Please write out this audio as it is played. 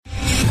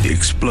The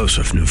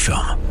explosive new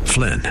film,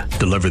 Flynn,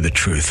 deliver the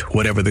truth,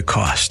 whatever the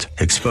cost,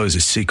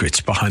 exposes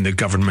secrets behind the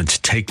government's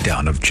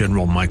takedown of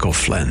General Michael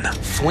Flynn.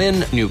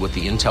 Flynn knew what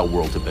the intel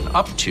world had been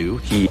up to.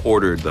 He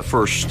ordered the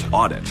first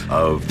audit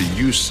of the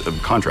use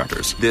of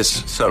contractors.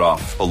 This set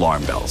off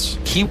alarm bells.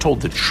 He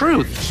told the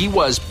truth. He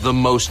was the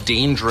most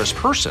dangerous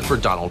person for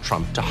Donald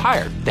Trump to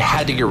hire. They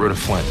had to get rid of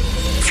Flynn.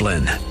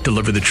 Flynn,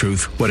 deliver the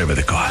truth, whatever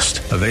the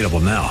cost. Available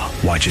now.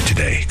 Watch it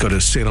today. Go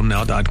to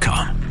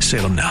salemnow.com.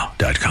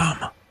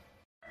 salemnow.com.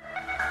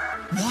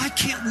 Why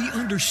can't we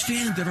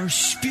understand that our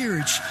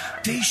spirits,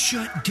 they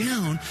shut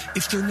down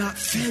if they're not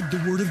fed the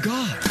Word of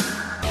God?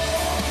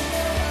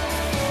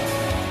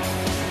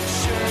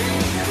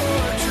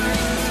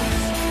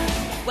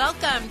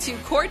 Welcome to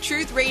Core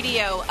Truth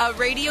Radio, a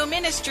radio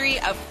ministry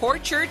of Core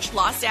Church,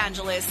 Los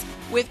Angeles,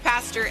 with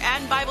pastor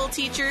and Bible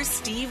teacher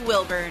Steve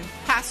Wilburn.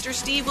 Pastor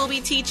Steve will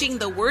be teaching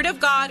the Word of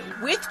God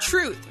with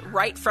truth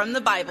right from the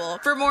Bible.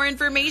 For more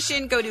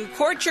information, go to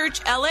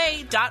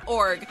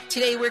corechurchla.org.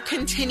 Today we're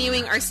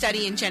continuing our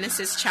study in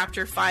Genesis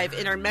chapter 5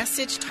 in our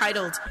message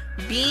titled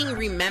Being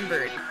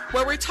Remembered,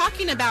 where we're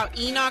talking about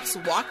Enoch's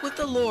walk with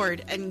the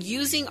Lord and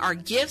using our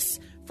gifts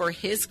for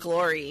His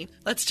glory.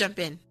 Let's jump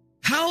in.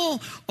 How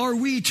are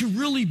we to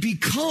really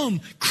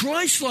become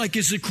Christ-like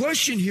is the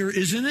question here,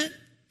 isn't it?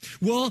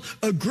 Well,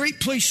 a great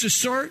place to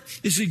start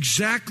is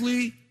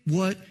exactly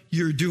what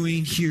you're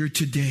doing here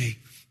today,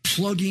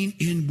 plugging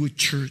in with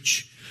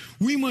church.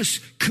 We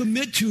must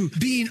commit to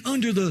being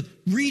under the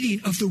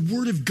reading of the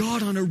Word of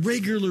God on a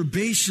regular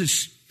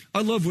basis.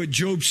 I love what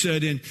Job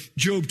said in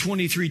Job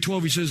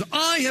 23:12. He says,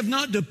 I have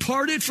not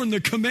departed from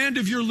the command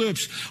of your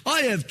lips.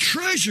 I have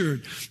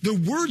treasured the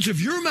words of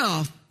your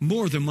mouth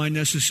more than my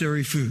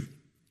necessary food.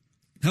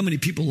 How many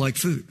people like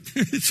food?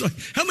 It's like,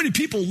 how many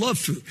people love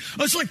food?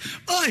 It's like,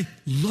 I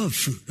love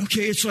food.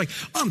 Okay, it's like,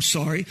 I'm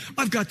sorry,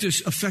 I've got this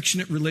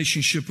affectionate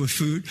relationship with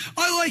food.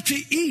 I like to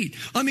eat.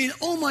 I mean,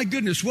 oh my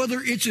goodness, whether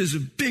it's as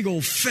a big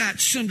old fat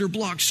cinder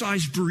block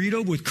sized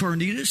burrito with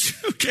carnitas,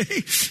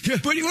 okay?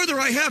 But whether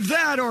I have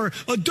that or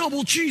a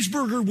double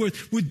cheeseburger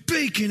with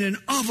bacon and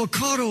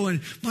avocado,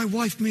 and my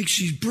wife makes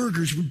these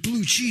burgers with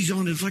blue cheese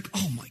on it. It's like,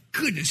 oh my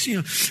goodness,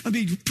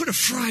 put a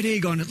fried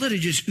egg on it, let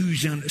it just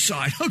ooze down the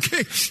side.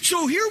 Okay,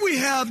 so here we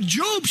have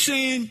Job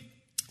saying,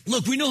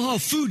 look, we know how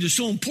food is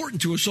so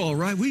important to us all,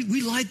 right?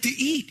 We like to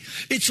eat.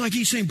 It's like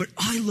he's saying, but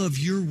I love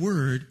your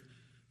word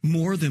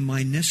more than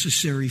my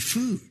necessary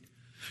food.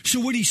 So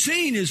what he's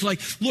saying is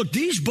like, look,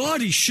 these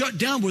bodies shut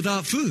down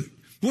without food.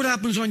 What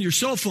happens on your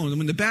cell phone?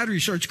 When the battery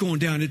starts going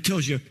down, it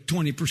tells you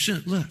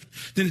 20% left.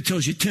 Then it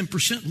tells you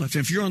 10% left.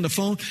 And if you're on the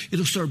phone,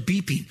 it'll start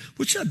beeping.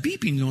 What's that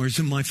beeping noise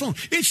in my phone?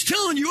 It's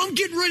telling you, I'm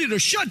getting ready to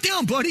shut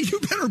down, buddy. You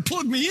better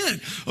plug me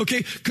in.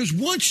 Okay? Because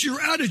once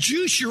you're out of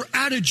juice, you're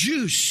out of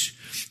juice.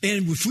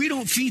 And if we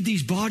don't feed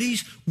these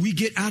bodies, we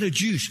get out of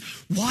juice.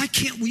 Why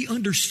can't we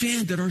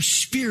understand that our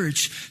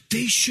spirits,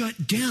 they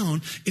shut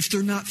down if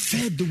they're not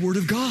fed the Word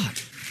of God?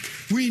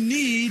 We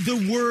need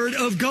the Word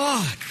of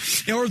God,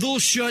 or they'll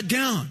shut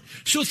down.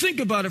 So think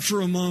about it for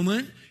a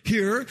moment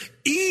here.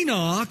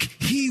 Enoch,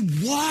 he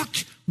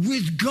walked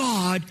with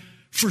God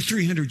for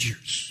 300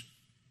 years.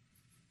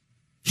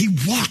 He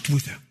walked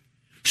with Him.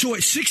 So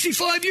at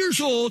 65 years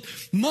old,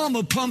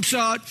 Mama pumps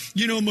out,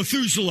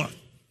 Methuselah.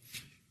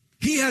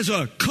 He has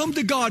a come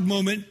to God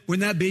moment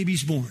when that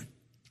baby's born.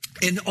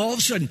 And all of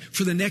a sudden,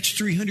 for the next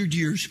 300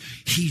 years,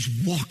 he's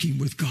walking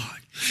with God.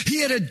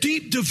 He had a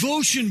deep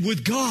devotion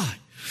with God.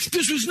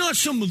 This was not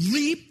some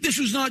leap. This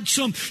was not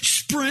some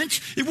sprint.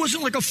 It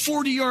wasn't like a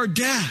 40-yard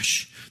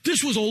dash.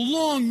 This was a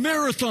long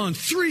marathon,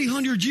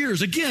 300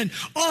 years. Again,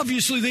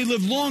 obviously they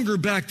lived longer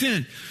back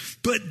then.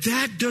 But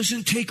that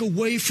doesn't take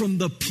away from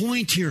the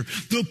point here.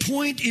 The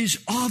point is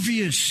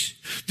obvious.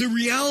 The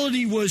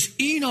reality was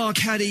Enoch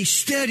had a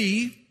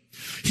steady,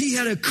 he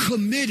had a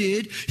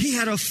committed, he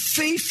had a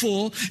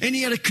faithful, and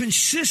he had a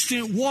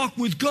consistent walk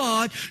with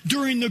God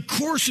during the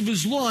course of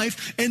his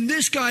life. And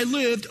this guy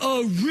lived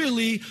a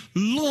really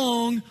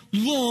long,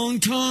 long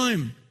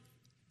time.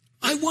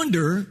 I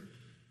wonder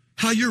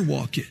how your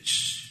walk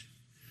is.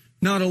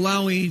 Not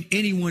allowing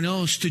anyone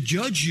else to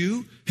judge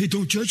you. Hey,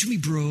 don't judge me,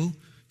 bro.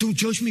 Don't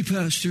judge me,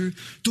 pastor.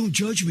 Don't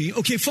judge me.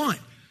 Okay, fine.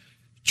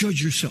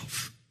 Judge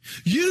yourself.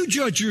 You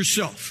judge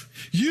yourself.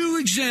 You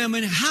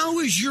examine, how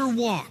is your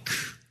walk?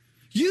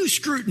 You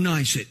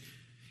scrutinize it.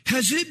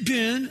 Has it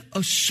been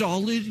a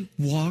solid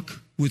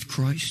walk with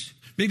Christ?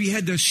 Maybe you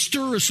had to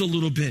stir us a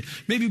little bit.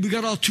 Maybe we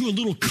got all too a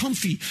little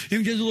comfy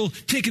and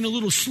taking a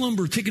little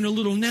slumber, taking a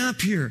little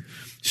nap here.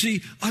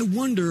 See, I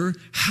wonder,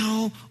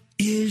 how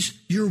is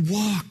your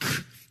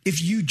walk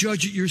if you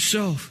judge it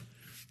yourself?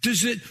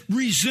 Does it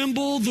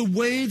resemble the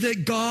way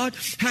that God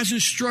has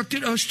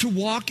instructed us to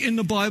walk in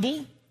the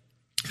Bible?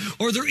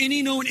 Are there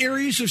any known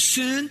areas of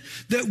sin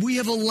that we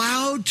have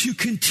allowed to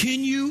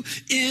continue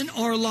in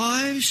our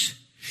lives?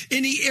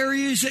 Any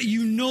areas that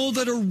you know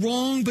that are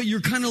wrong, but you're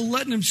kind of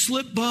letting them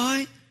slip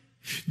by?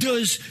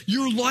 Does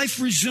your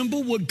life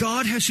resemble what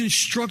God has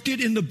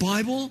instructed in the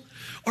Bible?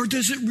 Or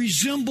does it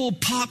resemble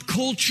pop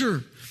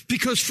culture?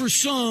 Because for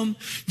some,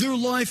 their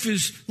life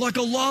is like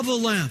a lava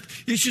lamp.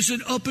 It's just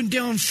an up and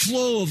down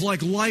flow of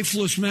like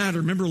lifeless matter.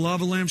 Remember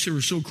lava lamps? They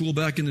were so cool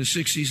back in the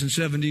 60s and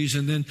 70s,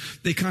 and then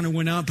they kind of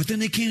went out, but then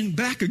they came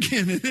back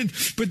again.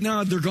 But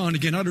now they're gone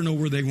again. I don't know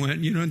where they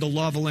went, in the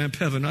lava lamp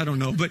heaven. I don't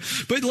know. But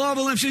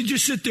lava lamps, they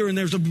just sit there and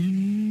there's a,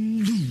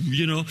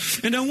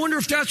 And I wonder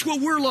if that's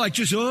what we're like,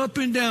 just up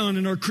and down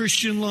in our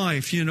Christian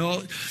life,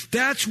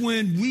 That's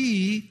when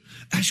we,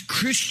 as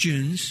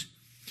Christians,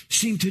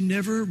 seem to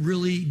never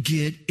really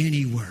get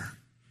anywhere.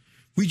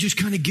 We just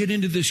kind of get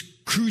into this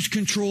cruise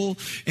control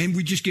and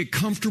we just get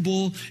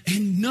comfortable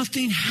and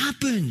nothing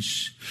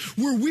happens.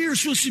 Where we are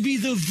supposed to be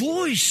the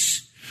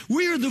voice.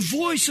 We are the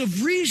voice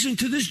of reason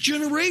to this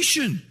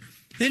generation.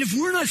 And if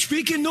we're not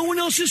speaking, no one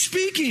else is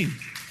speaking.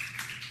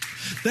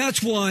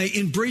 That's why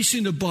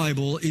embracing the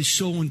Bible is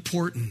so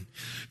important,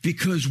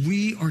 because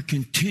we are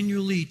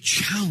continually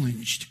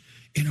challenged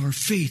in our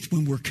faith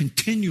when we're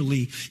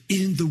continually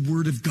in the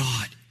Word of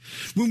God.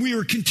 When we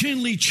are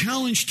continually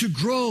challenged to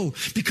grow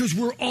because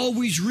we're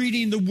always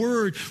reading the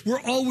Word,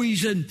 we're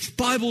always in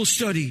Bible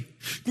study.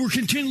 We're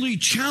continually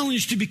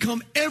challenged to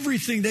become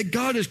everything that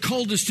God has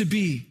called us to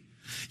be.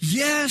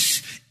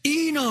 Yes,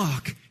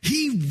 Enoch,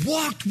 he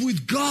walked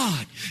with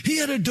God. He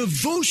had a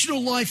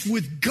devotional life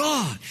with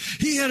God.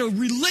 He had a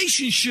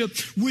relationship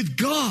with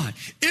God.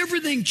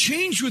 Everything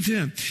changed with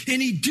him,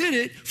 and he did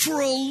it for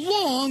a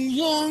long,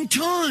 long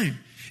time.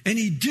 And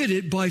he did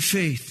it by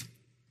faith.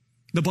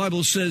 The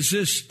Bible says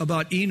this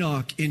about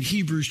Enoch in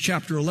Hebrews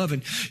chapter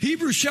 11.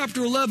 Hebrews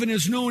chapter 11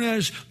 is known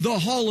as the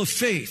Hall of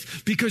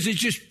Faith because it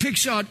just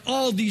picks out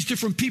all these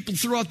different people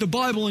throughout the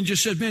Bible and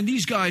just said, man,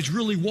 these guys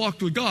really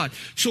walked with God.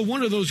 So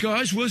one of those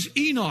guys was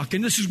Enoch,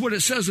 and this is what it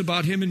says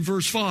about him in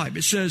verse 5.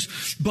 It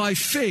says, by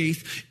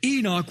faith,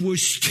 Enoch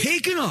was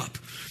taken up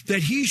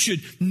that he should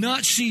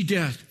not see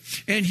death.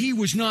 And he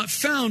was not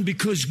found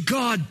because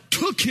God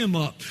took him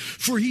up.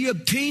 For he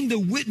obtained the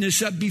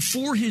witness that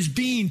before his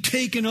being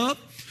taken up,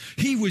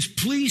 he was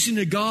pleasing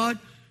to God,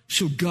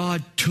 so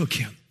God took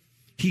him.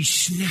 He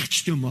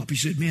snatched him up. He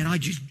said, man,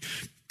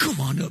 come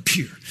on up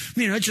here.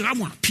 Man, I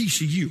want a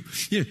piece of you.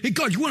 Yeah. Hey,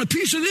 God, you want a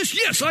piece of this?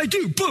 Yes, I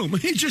do. Boom.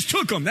 He just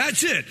took him.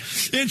 That's it.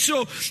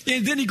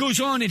 And then he goes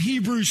on in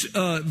Hebrews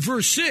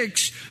verse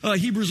 6,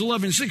 Hebrews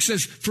 11:6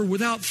 says, for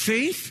without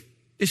faith,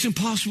 it's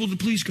impossible to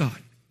please God.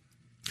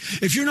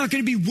 If you're not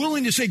going to be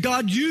willing to say,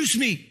 God, use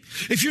me.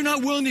 If you're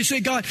not willing to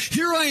say, God,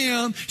 here I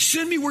am,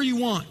 send me where you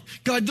want.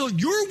 God,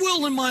 your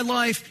will in my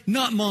life,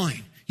 not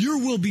mine. Your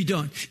will be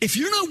done. If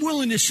you're not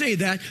willing to say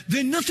that,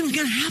 then nothing's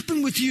going to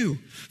happen with you.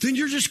 Then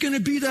you're just going to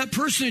be that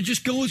person that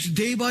just goes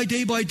day by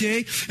day by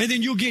day, and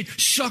then you'll get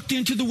sucked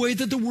into the way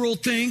that the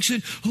world thinks,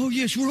 and, oh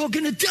yes, we're all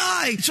going to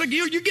die. It's like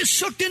you get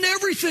sucked into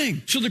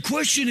everything. So the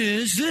question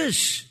is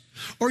this: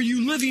 are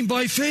you living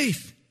by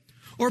faith?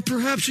 Or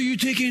perhaps are you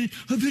taking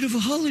a bit of a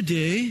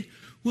holiday?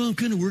 Well, I'm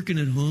kind of working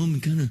at home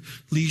and kind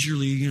of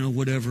leisurely,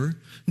 whatever.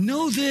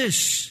 Know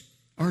this: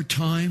 our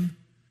time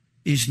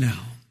is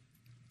now.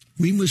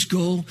 We must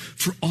go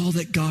for all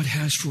that God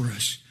has for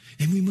us,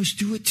 and we must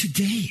do it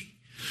today.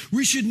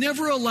 We should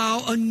never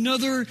allow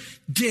another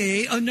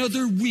day,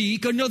 another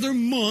week, another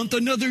month,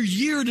 another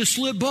year to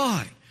slip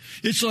by.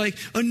 It's like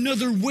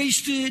another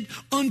wasted,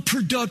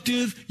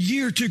 unproductive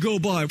year to go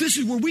by. This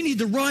is where we need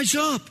to rise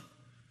up,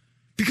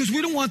 because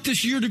we don't want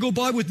this year to go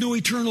by with no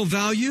eternal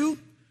value.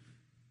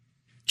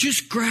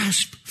 Just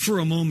grasp for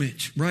a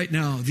moment right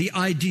now the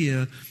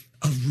idea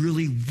of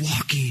really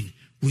walking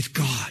with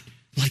God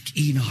like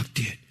Enoch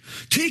did.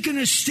 Taking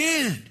a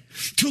stand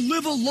to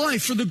live a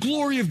life for the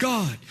glory of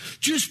God.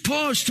 Just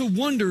pause to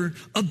wonder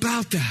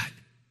about that.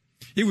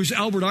 It was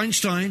Albert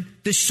Einstein,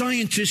 the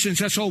scientist, since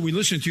that's all we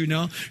listen to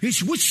now.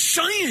 It's what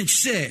science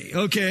say,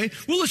 okay?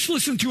 Well, let's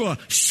listen to a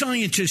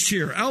scientist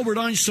here. Albert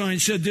Einstein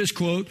said this,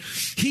 quote,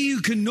 "He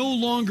who can no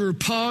longer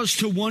pause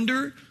to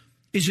wonder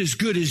is as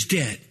good as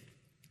dead."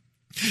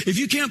 If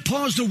you can't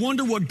pause to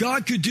wonder what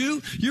God could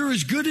do, you're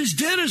as good as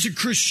dead as a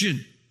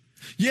Christian.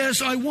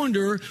 Yes, I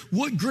wonder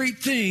what great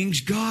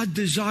things God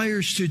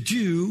desires to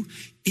do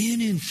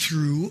in and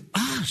through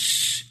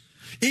us,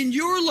 in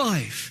your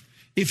life,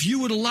 if you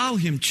would allow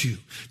him to.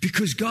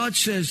 Because God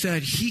says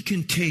that he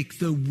can take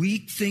the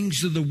weak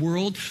things of the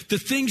world, the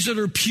things that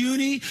are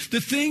puny,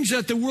 the things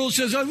that the world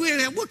says, oh,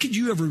 what could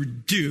you ever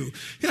do?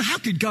 How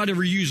could God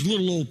ever use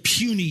little old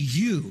puny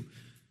you?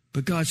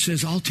 But God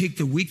says, I'll take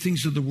the weak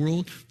things of the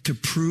world to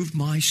prove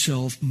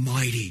myself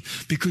mighty,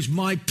 because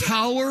my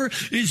power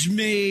is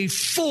made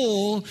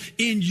full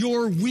in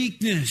your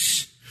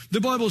weakness. The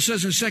Bible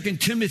says in 2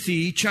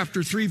 Timothy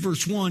chapter 3,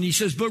 verse 1, he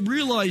says, but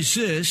realize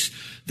this,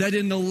 that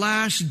in the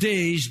last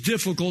days,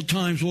 difficult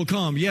times will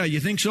come. Yeah, you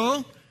think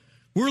so?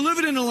 We're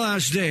living in the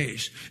last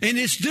days, and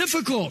it's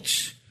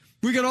difficult.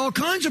 We got all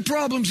kinds of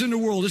problems in the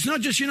world. It's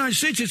not just the United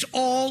States. It's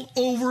all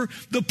over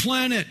the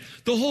planet.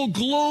 The whole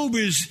globe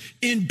is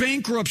in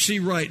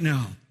bankruptcy right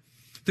now.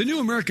 The New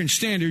American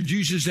Standard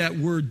uses that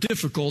word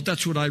difficult.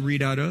 That's what I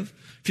read out of.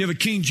 If you have a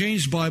King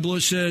James Bible,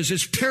 it says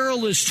it's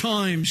perilous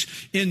times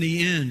in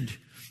the end.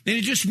 And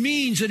it just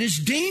means that it's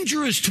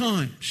dangerous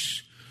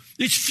times.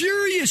 It's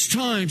furious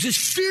times.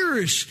 It's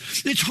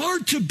fierce. It's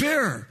hard to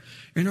bear.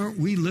 And aren't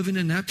we living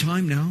in that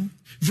time now?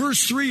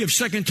 Verse 3 of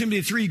 2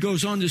 Timothy 3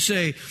 goes on to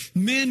say,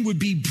 men would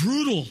be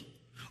brutal,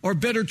 or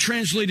better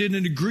translated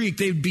into Greek,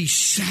 they would be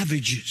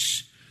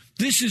savages.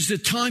 This is the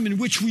time in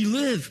which we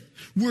live,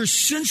 where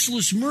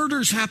senseless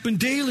murders happen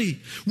daily,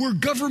 where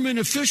government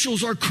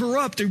officials are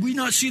corrupt. And we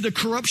not see the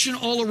corruption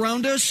all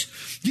around us?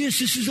 Yes,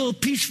 this is all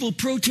peaceful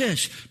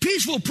protest.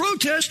 Peaceful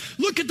protest?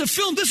 Look at the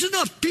film. This is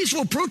not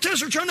peaceful protest.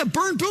 They're trying to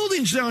burn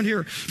buildings down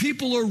here.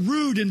 People are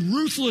rude and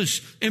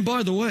ruthless. And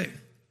by the way,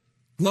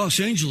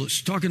 Los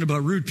Angeles, talking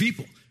about rude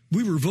people,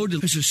 we were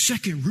voted as the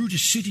second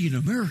rudest city in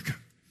America.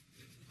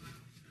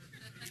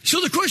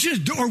 So the question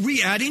is, are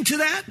we adding to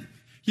that?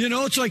 You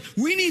know, it's like,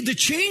 we need to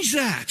change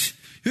that.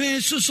 And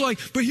it's just like,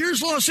 but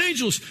here's Los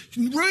Angeles,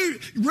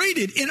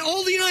 rated in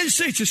all the United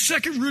States, the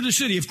second rudest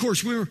city. Of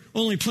course, we were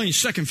only playing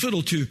second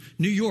fiddle to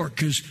New York,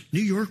 because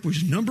New York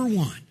was number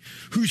one,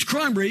 whose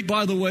crime rate,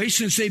 by the way,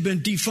 since they've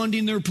been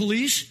defunding their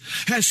police,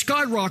 has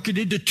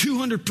skyrocketed to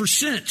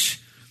 200%.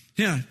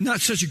 Yeah,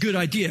 not such a good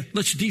idea.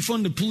 Let's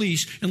defund the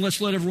police and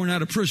let's let everyone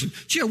out of prison.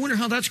 Gee, I wonder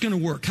how that's going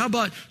to work. How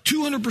about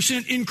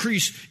 200%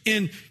 increase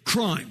in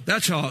crime?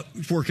 That's how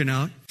it's working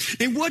out.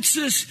 And what's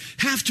this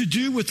have to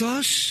do with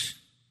us?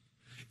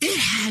 It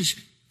has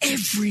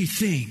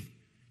everything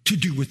to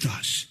do with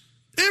us.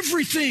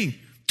 Everything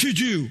to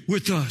do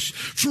with us.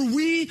 For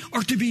we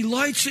are to be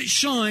lights that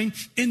shine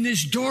in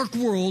this dark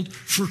world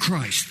for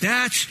Christ.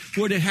 That's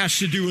what it has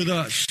to do with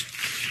us.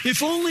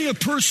 If only a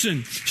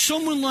person,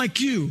 someone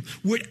like you,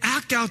 would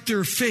act out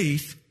their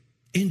faith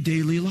in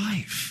daily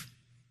life.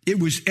 It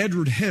was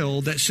Edward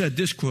Hale that said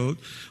this quote,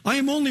 I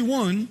am only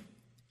one,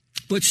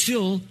 but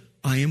still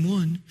I am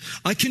one.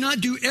 I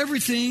cannot do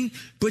everything,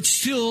 but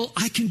still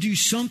I can do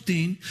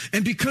something.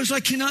 And because I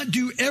cannot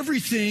do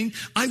everything,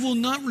 I will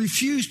not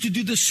refuse to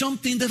do the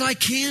something that I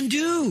can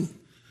do.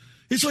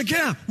 It's like,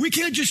 yeah, we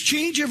can't just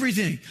change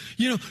everything.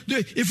 You know,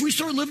 if we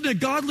start living a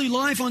godly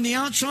life on the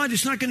outside,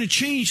 it's not going to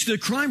change the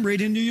crime rate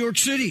in New York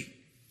City.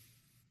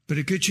 But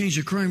it could change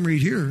the crime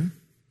rate here.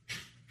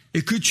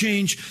 It could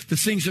change the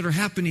things that are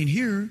happening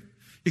here.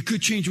 It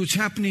could change what's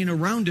happening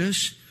around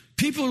us.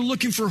 People are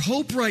looking for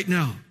hope right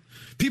now.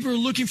 People are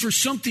looking for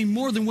something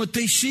more than what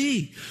they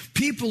see.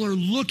 People are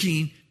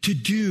looking to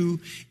do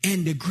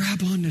and to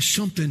grab onto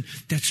something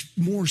that's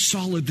more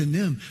solid than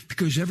them,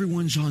 because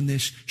everyone's on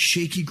this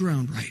shaky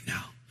ground right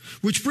now.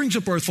 Which brings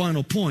up our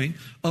final point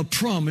of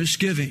promise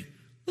giving.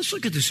 Let's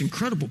look at this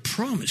incredible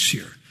promise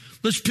here.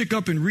 Let's pick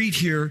up and read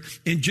here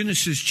in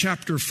Genesis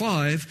chapter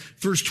 5,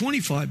 verse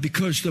 25,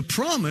 because the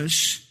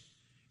promise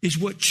is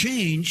what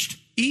changed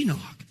Enoch.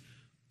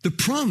 The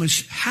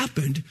promise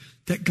happened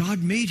that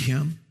God made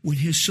him when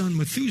his son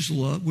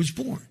Methuselah was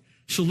born.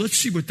 So let's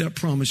see what that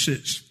promise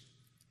is.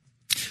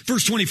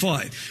 Verse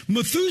 25,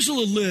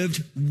 Methuselah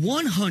lived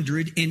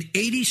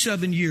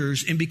 187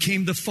 years and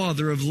became the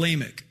father of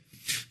Lamech.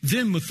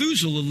 Then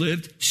Methuselah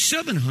lived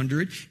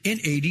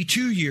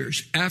 782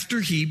 years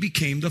after he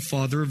became the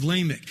father of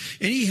Lamech,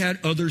 and he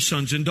had other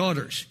sons and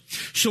daughters.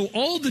 So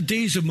all the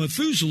days of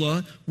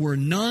Methuselah were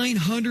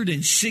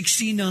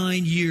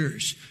 969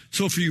 years.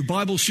 So for you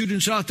Bible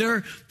students out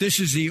there, this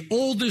is the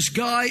oldest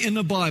guy in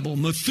the Bible,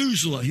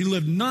 Methuselah. He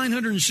lived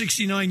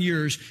 969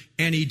 years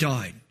and he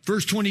died.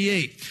 Verse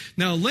 28,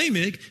 now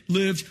Lamech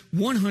lived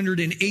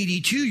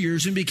 182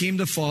 years and became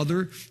the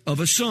father of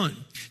a son.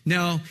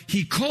 Now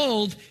he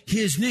called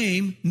his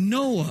name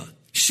Noah,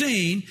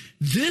 saying,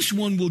 this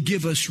one will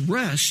give us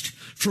rest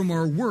from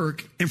our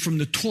work and from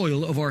the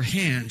toil of our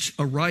hands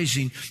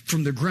arising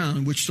from the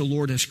ground which the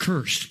Lord has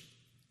cursed.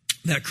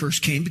 That curse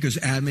came because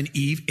Adam and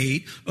Eve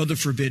ate of the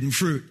forbidden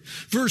fruit.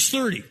 Verse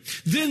 30,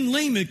 then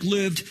Lamech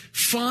lived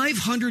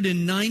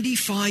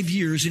 595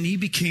 years and he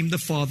became the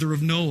father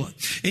of Noah.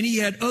 And he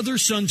had other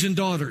sons and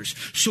daughters.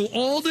 So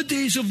all the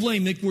days of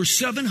Lamech were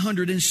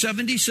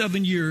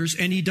 777 years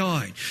and he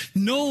died.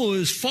 Noah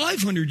is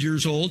 500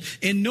 years old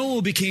and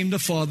Noah became the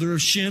father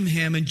of Shem,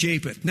 Ham, and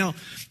Japheth. Now,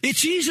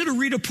 it's easy to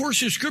read a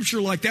portion of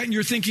scripture like that and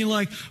you're thinking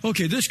like,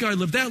 okay, this guy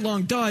lived that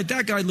long, died.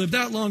 That guy lived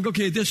that long.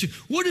 Okay,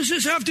 what does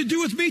this have to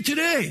do with me today?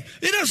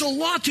 It has a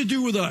lot to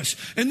do with us.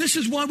 And this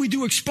is why we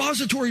do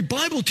expository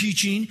Bible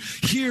teaching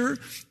here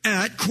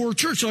at Core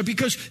Church.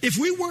 Because if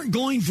we weren't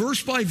going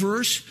verse by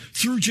verse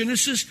through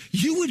Genesis,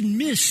 you would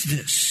miss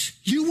this.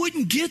 You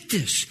wouldn't get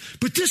this.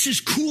 But this is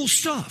cool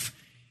stuff.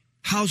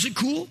 How's it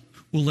cool?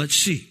 Well, let's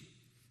see.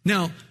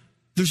 Now,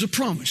 there's a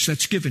promise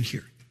that's given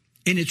here.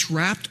 And it's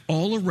wrapped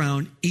all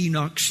around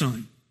Enoch's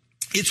son.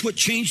 It's what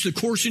changed the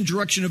course and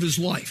direction of his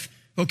life.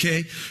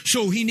 Okay?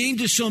 So he named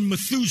his son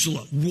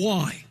Methuselah.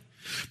 Why?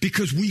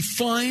 Because we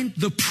find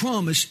the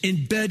promise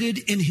embedded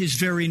in his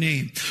very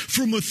name.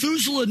 For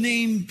Methuselah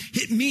name,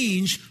 it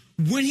means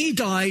when he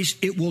dies,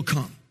 it will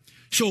come.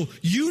 So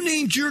you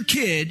named your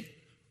kid,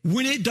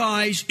 when it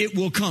dies, it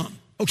will come.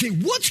 Okay,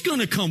 what's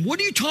going to come?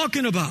 What are you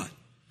talking about?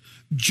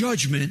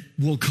 Judgment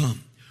will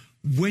come.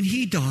 When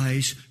he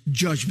dies,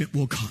 judgment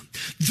will come.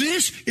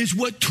 This is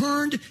what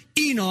turned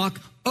Enoch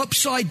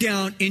upside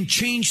down and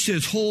changed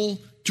his whole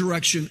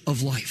direction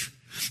of life.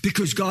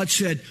 Because God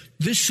said,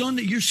 this son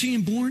that you're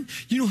seeing born,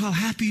 you know how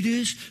happy it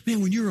is?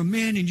 Man, when you're a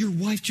man and your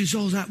wife does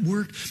all that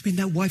work, man,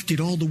 that wife did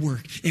all the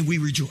work, and we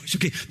rejoice.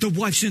 Okay, the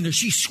wife's in there,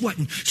 she's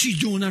sweating, she's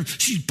doing that,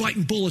 she's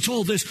biting bullets,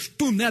 all this.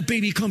 Boom, that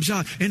baby comes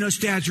out, and us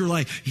dads are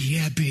like,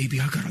 yeah, baby,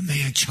 I got a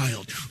man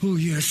child. Oh,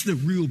 yes, the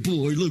real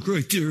boy. Look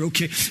right there.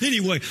 Okay,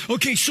 anyway,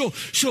 so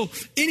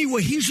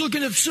anyway, he's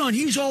looking at the son.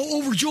 He's all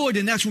overjoyed,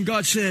 and that's when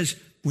God says,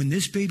 when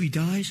this baby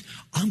dies,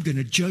 I'm going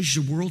to judge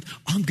the world.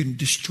 I'm going to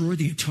destroy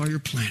the entire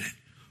planet.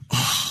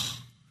 Oh.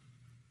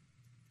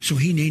 So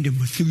he named him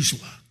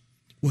Methuselah.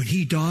 When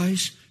he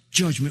dies,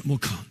 judgment will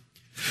come.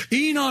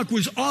 Enoch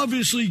was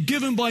obviously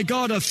given by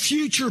God a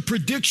future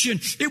prediction.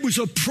 It was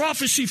a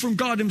prophecy from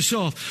God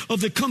himself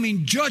of the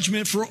coming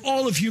judgment for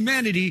all of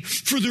humanity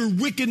for their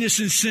wickedness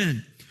and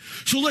sin.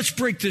 So let's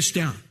break this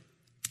down.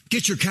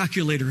 Get your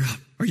calculator out.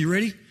 Are you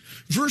ready?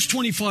 Verse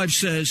 25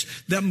 says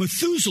that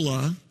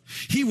Methuselah,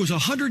 he was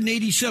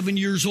 187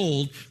 years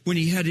old when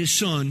he had his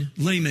son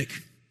Lamech.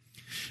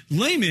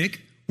 Lamech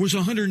was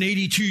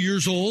 182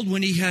 years old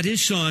when he had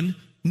his son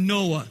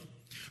Noah,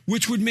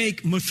 which would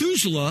make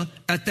Methuselah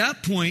at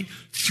that point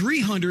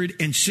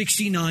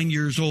 369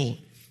 years old.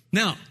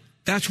 Now,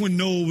 that's when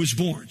Noah was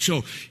born.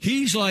 So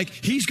he's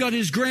got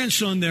his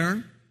grandson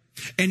there,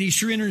 and he's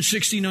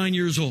 369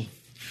 years old.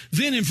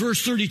 Then in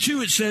verse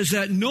 32, it says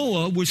that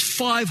Noah was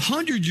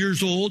 500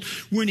 years old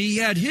when he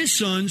had his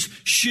sons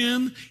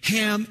Shem,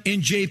 Ham,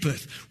 and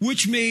Japheth,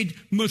 which made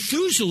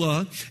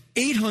Methuselah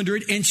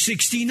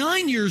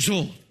 869 years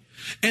old.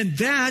 And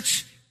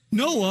that's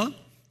Noah.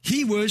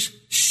 He was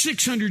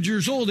 600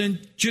 years old in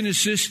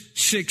Genesis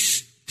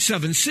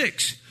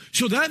 6:7-6.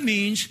 So that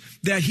means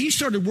that he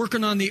started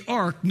working on the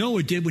ark,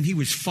 Noah did, when he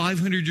was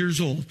 500 years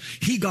old.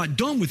 He got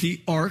done with the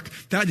ark,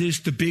 that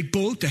is the big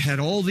boat that had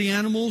all the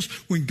animals,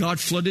 when God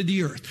flooded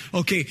the earth.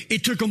 Okay,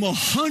 it took him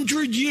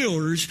 100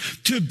 years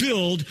to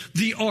build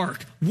the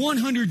ark.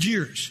 100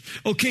 years.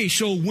 Okay,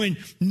 so when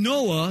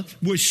Noah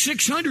was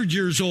 600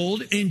 years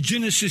old in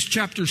Genesis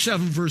chapter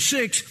 7, verse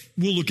 6,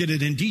 we'll look at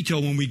it in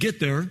detail when we get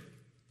there,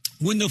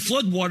 when the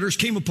floodwaters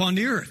came upon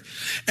the earth.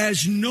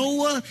 As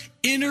Noah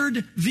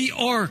entered the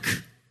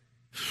ark,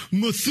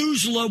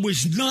 Methuselah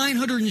was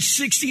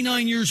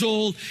 969 years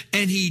old,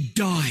 and he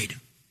died,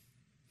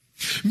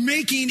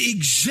 making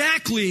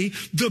exactly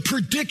the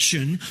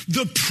prediction,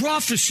 the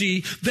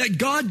prophecy that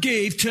God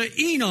gave to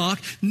Enoch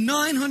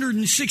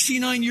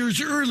 969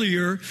 years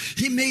earlier.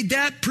 He made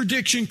that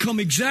prediction come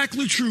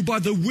exactly true by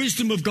the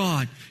wisdom of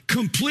God.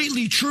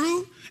 Completely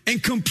true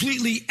and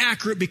completely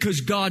accurate,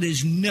 because God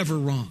is never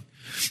wrong.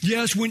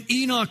 Yes, when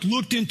Enoch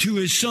looked into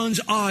his son's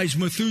eyes,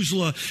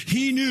 Methuselah,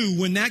 he knew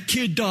when that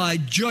kid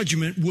died,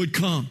 judgment would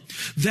come.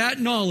 That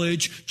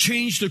knowledge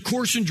changed the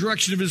course and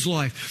direction of his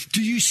life.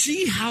 Do you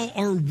see how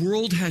our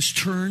world has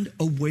turned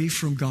away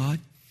from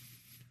God?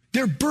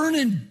 They're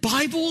burning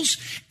Bibles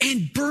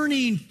and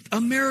burning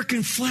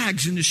American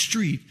flags in the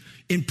street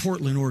in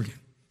Portland, Oregon.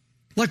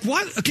 Like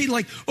what?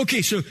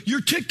 Okay, so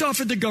you're ticked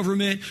off at the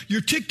government. You're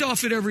ticked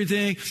off at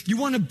everything. You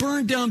want to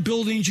burn down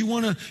buildings. You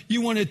want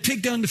to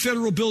take down the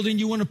federal building.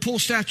 You want to pull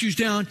statues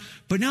down.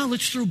 But now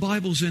let's throw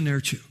Bibles in there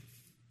too.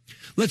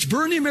 Let's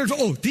burn the American.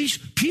 Oh, these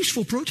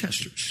peaceful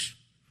protesters.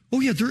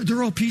 Oh yeah,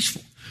 they're all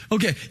peaceful.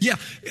 Okay, yeah.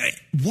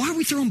 Why are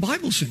we throwing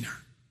Bibles in there?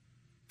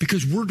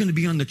 Because we're going to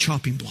be on the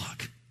chopping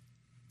block.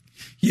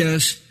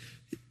 Yes,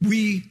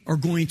 we are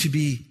going to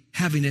be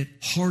having it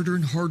harder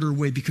and harder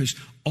way, because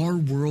our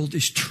world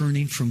is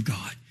turning from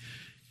God.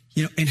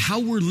 You know, and how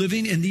we're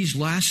living in these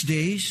last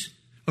days,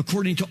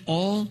 according to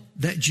all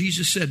that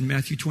Jesus said in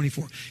Matthew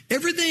 24.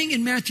 Everything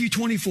in Matthew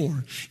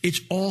 24,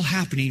 it's all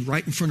happening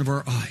right in front of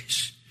our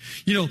eyes.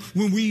 You know,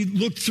 when we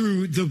looked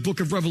through the book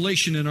of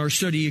Revelation in our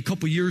study a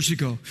couple years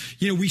ago,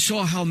 you know, we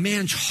saw how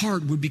man's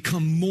heart would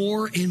become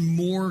more and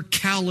more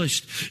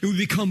calloused. It would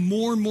become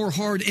more and more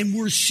hard, and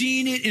we're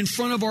seeing it in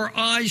front of our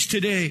eyes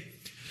today.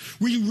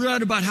 We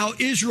read about how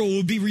Israel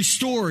will be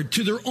restored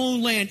to their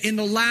own land in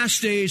the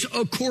last days,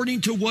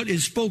 according to what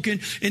is spoken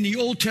in the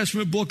Old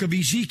Testament book of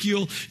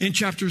Ezekiel in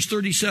chapters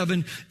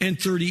 37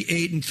 and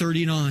 38 and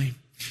 39.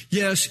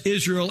 Yes,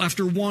 Israel,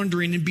 after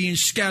wandering and being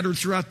scattered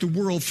throughout the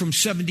world from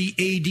 70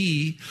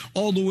 A.D.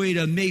 all the way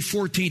to May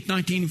 14th,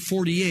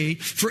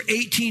 1948, for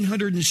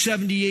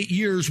 1,878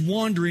 years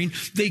wandering,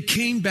 they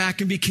came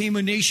back and became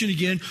a nation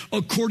again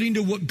according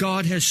to what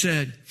God has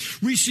said.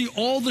 We see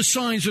all the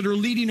signs that are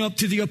leading up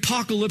to the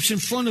apocalypse in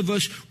front of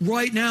us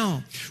right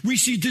now. We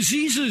see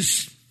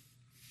diseases,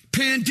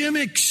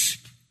 pandemics,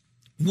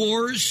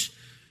 wars,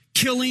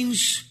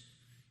 killings.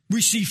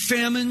 We see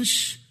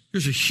famines.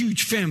 There's a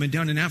huge famine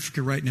down in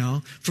Africa right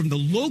now from the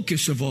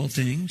locusts of all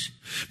things.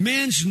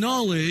 Man's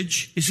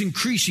knowledge is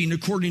increasing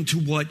according to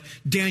what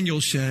Daniel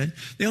said.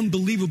 The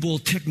unbelievable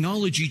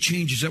technology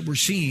changes that we're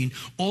seeing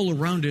all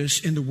around us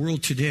in the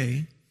world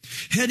today.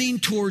 Heading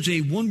towards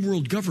a one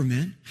world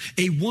government,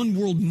 a one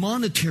world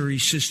monetary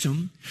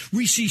system.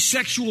 We see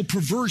sexual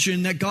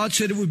perversion that God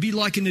said it would be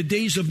like in the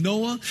days of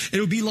Noah.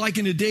 It would be like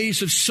in the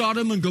days of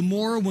Sodom and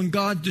Gomorrah when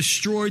God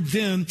destroyed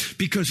them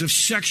because of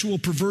sexual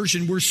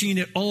perversion. We're seeing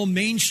it all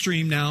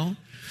mainstream now.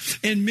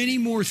 and many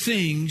more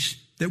things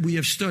that we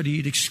have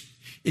studied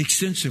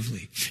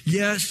extensively.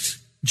 Yes,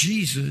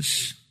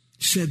 Jesus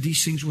said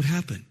these things would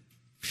happen.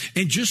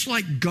 And just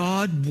like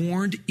God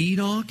warned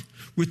Enoch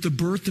with the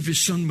birth of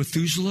his son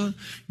Methuselah,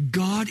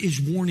 God is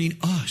warning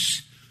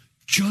us.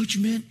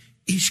 Judgment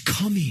is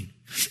coming.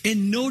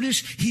 And notice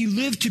he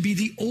lived to be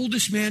the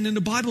oldest man in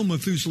the Bible,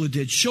 Methuselah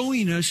did,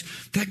 showing us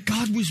that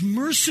God was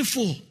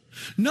merciful,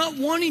 not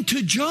wanting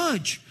to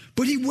judge,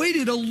 but he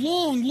waited a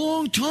long,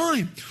 long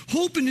time,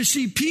 hoping to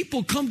see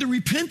people come to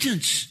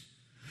repentance.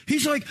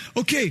 He's like,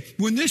 okay,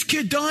 when this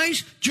kid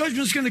dies,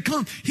 judgment's going to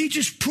come. He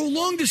just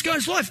prolonged this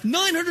guy's life,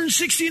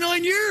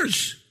 969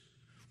 years,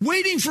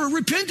 waiting for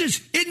repentance.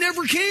 It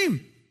never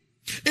came.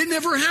 It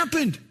never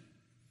happened.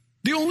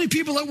 The only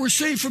people that were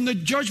saved from the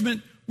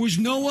judgment was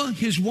Noah,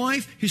 his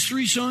wife, his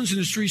 3 sons, and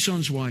his 3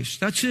 sons' wives.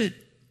 That's it.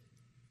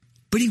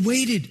 But he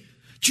waited,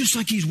 just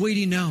like he's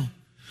waiting now.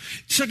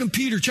 2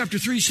 Peter chapter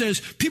 3 says,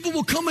 people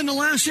will come in the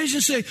last days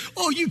and say,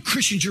 oh, you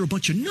Christians, you're a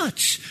bunch of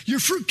nuts. You're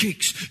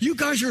fruitcakes. You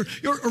guys are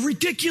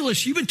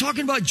ridiculous. You've been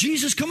talking about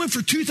Jesus coming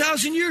for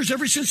 2,000 years,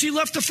 ever since he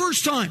left the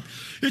first time.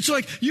 It's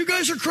like, you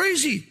guys are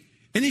crazy.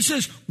 And he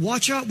says,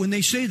 watch out when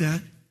they say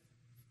that.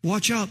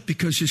 Watch out,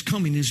 because his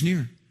coming is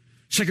near.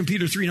 2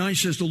 Peter 3:9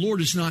 says, the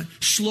Lord is not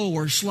slow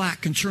or slack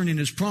concerning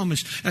his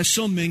promise, as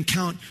some men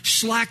count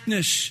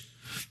slackness.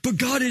 But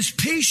God is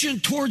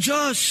patient towards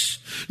us,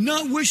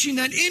 not wishing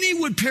that any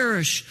would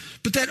perish,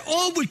 but that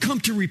all would come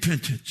to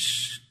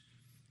repentance.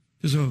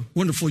 There's a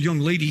wonderful young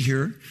lady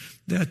here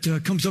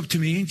that comes up to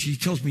me and she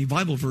tells me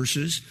Bible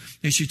verses.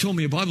 And she told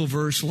me a Bible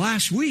verse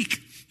last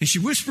week. And she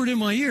whispered in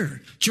my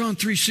ear, John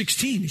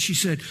 3:16. And she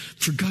said,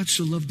 for God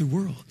so loved the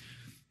world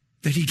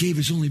that he gave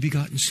his only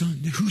begotten son,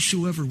 that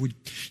whosoever would,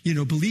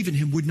 believe in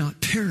him would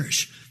not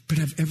perish, but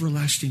have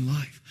everlasting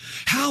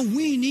life. How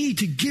we need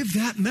to give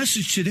that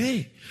message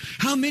today.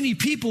 How many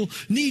people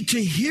need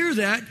to hear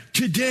that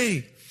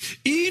today?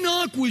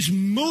 Enoch was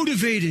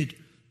motivated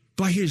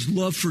by his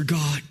love for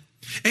God,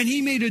 and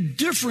he made a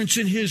difference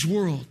in his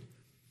world.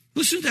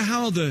 Listen to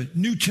how the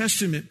New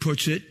Testament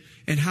puts it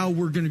and how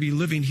we're going to be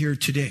living here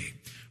today.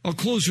 I'll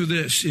close with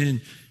this.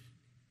 In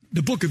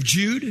the book of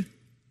Jude,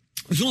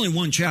 there's only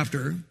one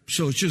chapter,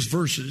 so it's just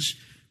verses.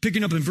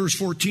 Picking up in verse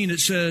 14, it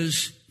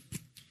says,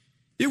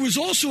 it was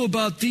also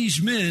about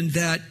these men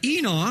that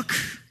Enoch,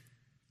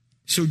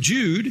 so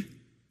Jude,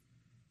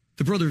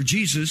 the brother of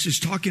Jesus, is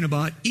talking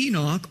about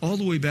Enoch all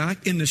the way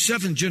back in the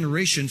 7th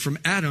generation from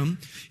Adam.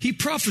 He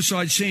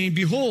prophesied saying,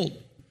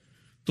 behold,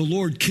 the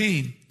Lord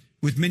came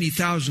with many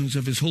thousands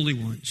of his holy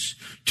ones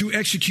to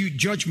execute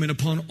judgment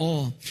upon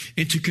all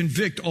and to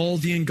convict all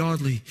the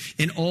ungodly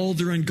in all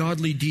their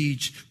ungodly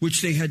deeds,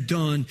 which they had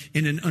done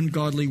in an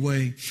ungodly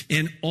way,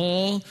 and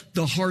all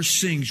the harsh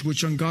things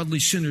which ungodly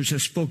sinners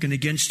have spoken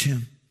against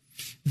him.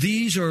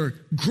 These are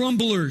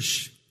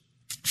grumblers,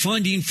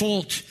 finding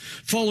fault,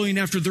 following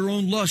after their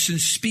own lusts, and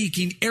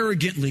speaking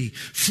arrogantly,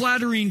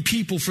 flattering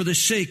people for the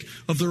sake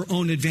of their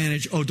own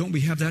advantage. Oh, don't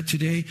we have that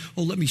today?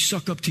 Oh, let me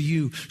suck up to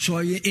you. So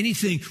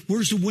anything,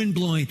 where's the wind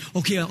blowing?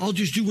 Okay, I'll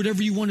just do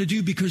whatever you want to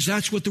do because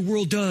that's what the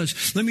world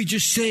does. Let me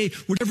just say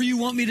whatever you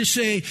want me to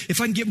say. If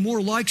I can get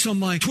more likes on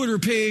my Twitter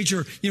page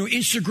or,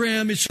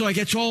 Instagram, it's like,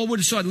 it's all what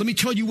it's like. Let me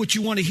tell you what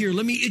you want to hear.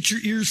 Let me itch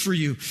your ears for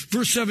you.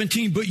 Verse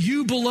 17, but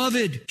you,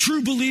 beloved,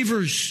 true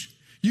believers,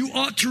 you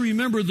ought to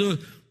remember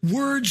the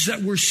words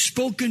that were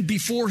spoken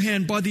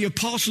beforehand by the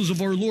apostles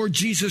of our Lord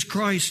Jesus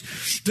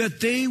Christ,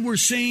 that they were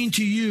saying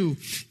to you,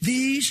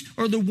 these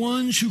are the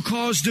ones who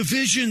cause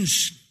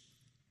divisions.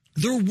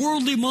 They're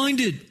worldly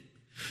minded.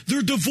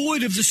 They're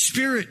devoid of the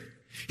Spirit.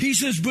 He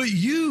says, but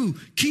you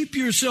keep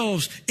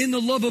yourselves in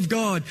the love of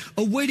God,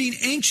 awaiting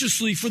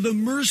anxiously for the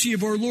mercy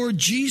of our Lord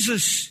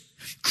Jesus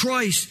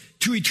Christ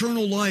to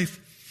eternal life.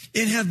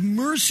 And have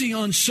mercy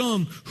on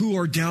some who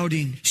are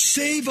doubting.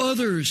 Save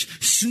others,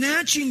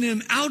 snatching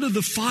them out of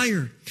the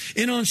fire.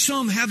 And on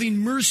some having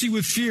mercy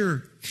with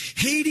fear,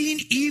 hating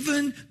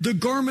even the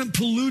garment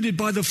polluted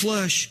by the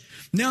flesh.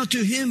 Now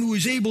to him who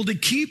is able to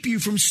keep you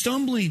from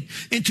stumbling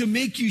and to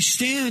make you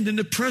stand in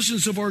the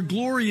presence of our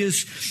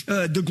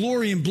the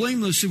glory and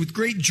blameless with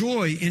great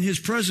joy in his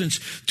presence.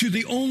 To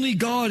the only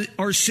God,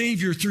 our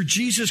Savior, through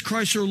Jesus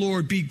Christ our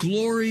Lord, be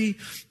glory,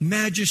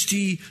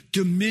 majesty,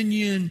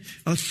 dominion,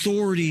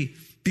 authority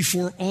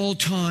before all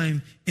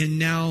time and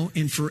now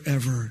and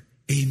forever.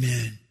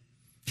 Amen.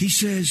 He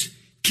says,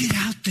 get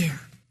out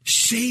there.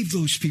 Save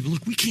those people.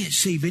 Look, we can't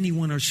save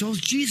anyone ourselves.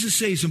 Jesus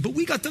saves them, but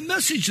we got the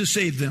message to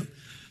save them.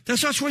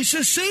 That's why he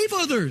says, save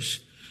others.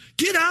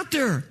 Get out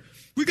there.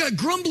 We got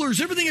grumblers.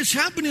 Everything that's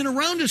happening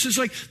around us is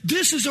like,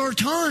 this is our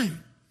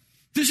time.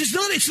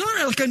 It's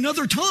not like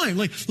another time.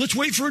 Like, let's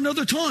wait for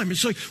another time.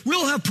 It's like, we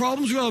all have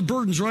problems. We all have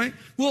burdens, right?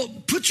 Well,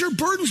 put your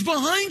burdens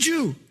behind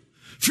you.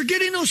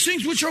 Forgetting those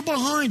things which are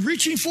behind,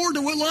 reaching forward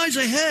to what lies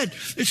ahead.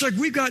 It's like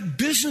we've got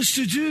business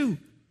to do.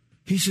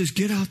 He says,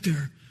 get out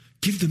there.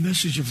 Give the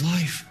message of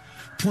life.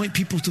 Point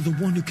people to the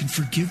one who can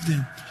forgive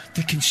them,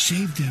 that can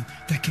save them,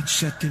 that can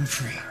set them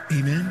free.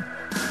 Amen.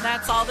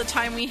 That's all the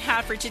time we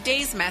have for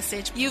today's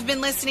message. You've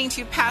been listening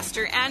to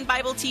Pastor and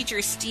Bible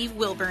teacher Steve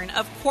Wilburn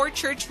of Core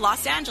Church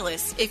Los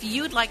Angeles. If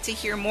you'd like to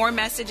hear more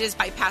messages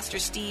by Pastor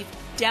Steve,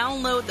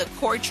 download the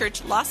Core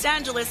Church Los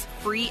Angeles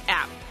free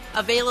app,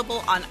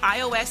 available on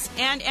iOS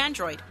and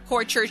Android.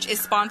 Core Church is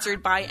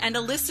sponsored by and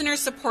a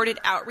listener-supported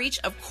outreach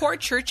of Core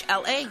Church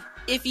LA.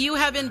 If you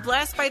have been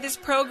blessed by this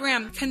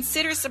program,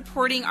 consider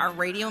supporting our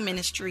radio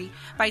ministry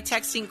by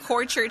texting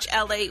Core Church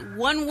LA,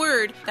 one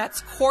word,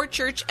 that's Core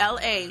Church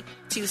LA,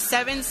 to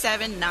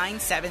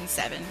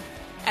 77977.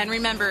 And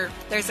remember,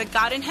 there's a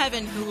God in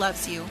heaven who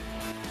loves you.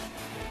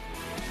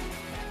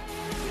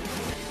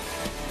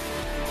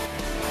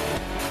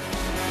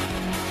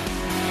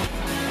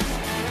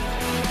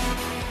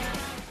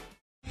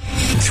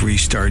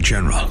 Three-star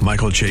General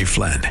Michael J.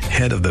 Flynn,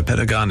 head of the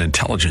Pentagon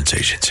Intelligence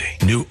Agency,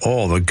 knew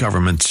all the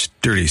government's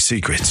dirty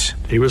secrets.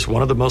 He was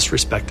one of the most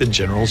respected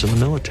generals in the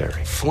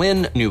military.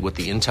 Flynn knew what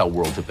the intel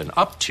world had been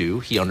up to.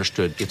 He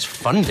understood its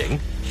funding.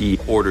 He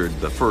ordered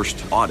the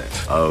first audit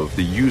of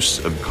the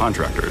use of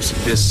contractors.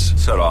 This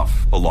set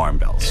off alarm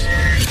bells.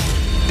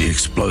 The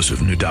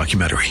explosive new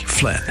documentary,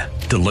 Flynn,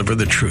 Deliver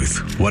the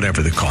Truth,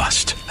 Whatever the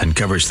Cost,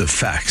 uncovers the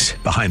facts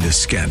behind this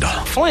scandal.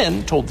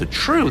 Flynn told the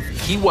truth.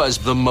 He was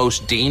the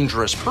most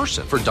dangerous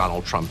person for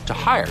Donald Trump to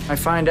hire. I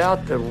find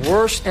out the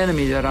worst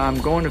enemy that I'm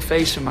going to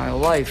face in my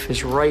life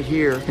is right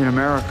here in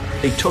America.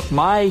 They took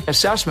my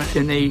assessment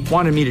and they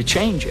wanted me to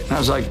change it. And I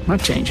was like, I'm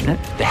not changing it.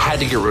 They had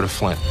to get rid of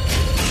Flynn.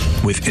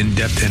 With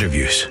in-depth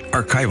interviews,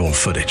 archival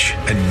footage,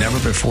 and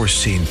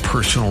never-before-seen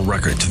personal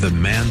records of the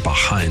man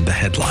behind the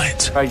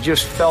headlines. I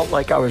just felt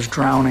like I was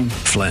drowning.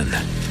 Flynn,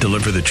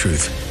 Deliver the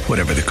Truth,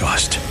 Whatever the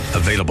Cost.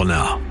 Available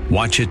now.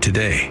 Watch it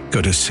today.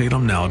 Go to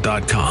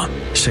salemnow.com.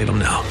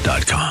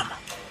 salemnow.com.